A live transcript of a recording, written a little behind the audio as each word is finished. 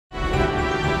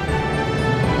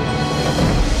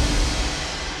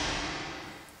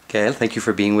Gael, thank you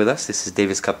for being with us. This is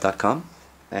daviscup.com,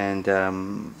 and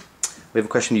we have a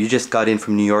question. You just got in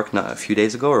from New York a few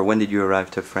days ago, or when did you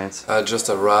arrive to France? I just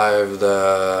arrived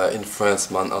in France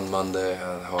on Monday.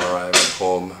 I arrived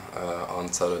home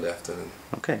on Saturday afternoon.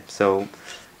 Okay, so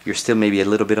you're still maybe a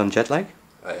little bit on jet lag?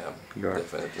 I am,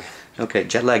 definitely. Okay,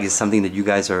 jet lag is something that you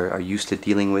guys are used to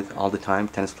dealing with all the time.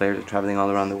 Tennis players are traveling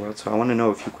all around the world, so I want to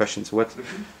know a few questions.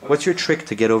 What's your trick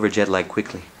to get over jet lag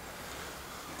quickly?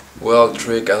 Well,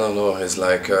 trick, I don't know, is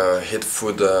like hit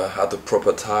food at the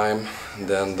proper time,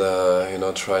 then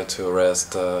try to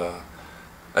rest.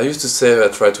 I used to say I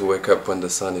try to wake up when the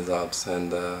sun is out, and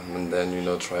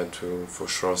then try to for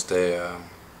sure stay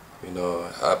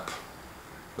up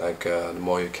like the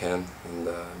more you can, and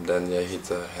then eat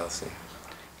healthy.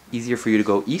 Easier for you to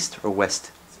go east or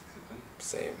west?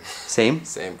 Same. Same?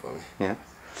 Same for me. Yeah.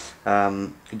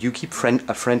 Do you keep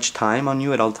a French time on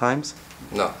you at all times?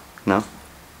 No. No?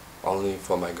 Only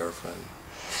for my girlfriend.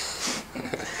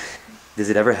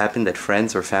 Does it ever happen that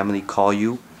friends or family call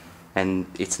you and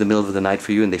it's the middle of the night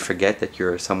for you and they forget that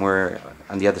you're somewhere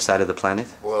on the other side of the planet?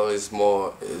 Well, it's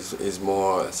more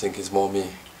I think it's more me,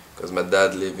 because my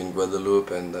dad lives in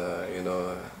Guadeloupe, and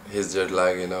his jet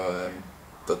lag,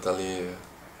 totally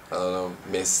I don't know,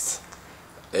 missed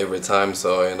every time.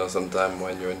 So sometime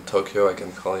when you're in Tokyo, I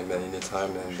can call him at any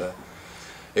time, and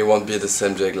it won't be the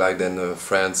same jet lag than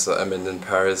France. In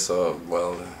Paris. So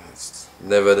well, it's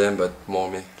never them, but more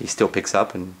me. He still picks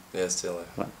up and. Yeah, still.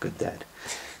 Well, good dad.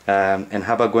 And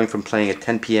how about going from playing at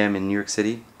 10 p.m. in New York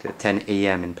City to 10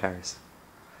 a.m. in Paris?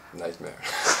 Nightmare.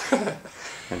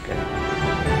 Okay.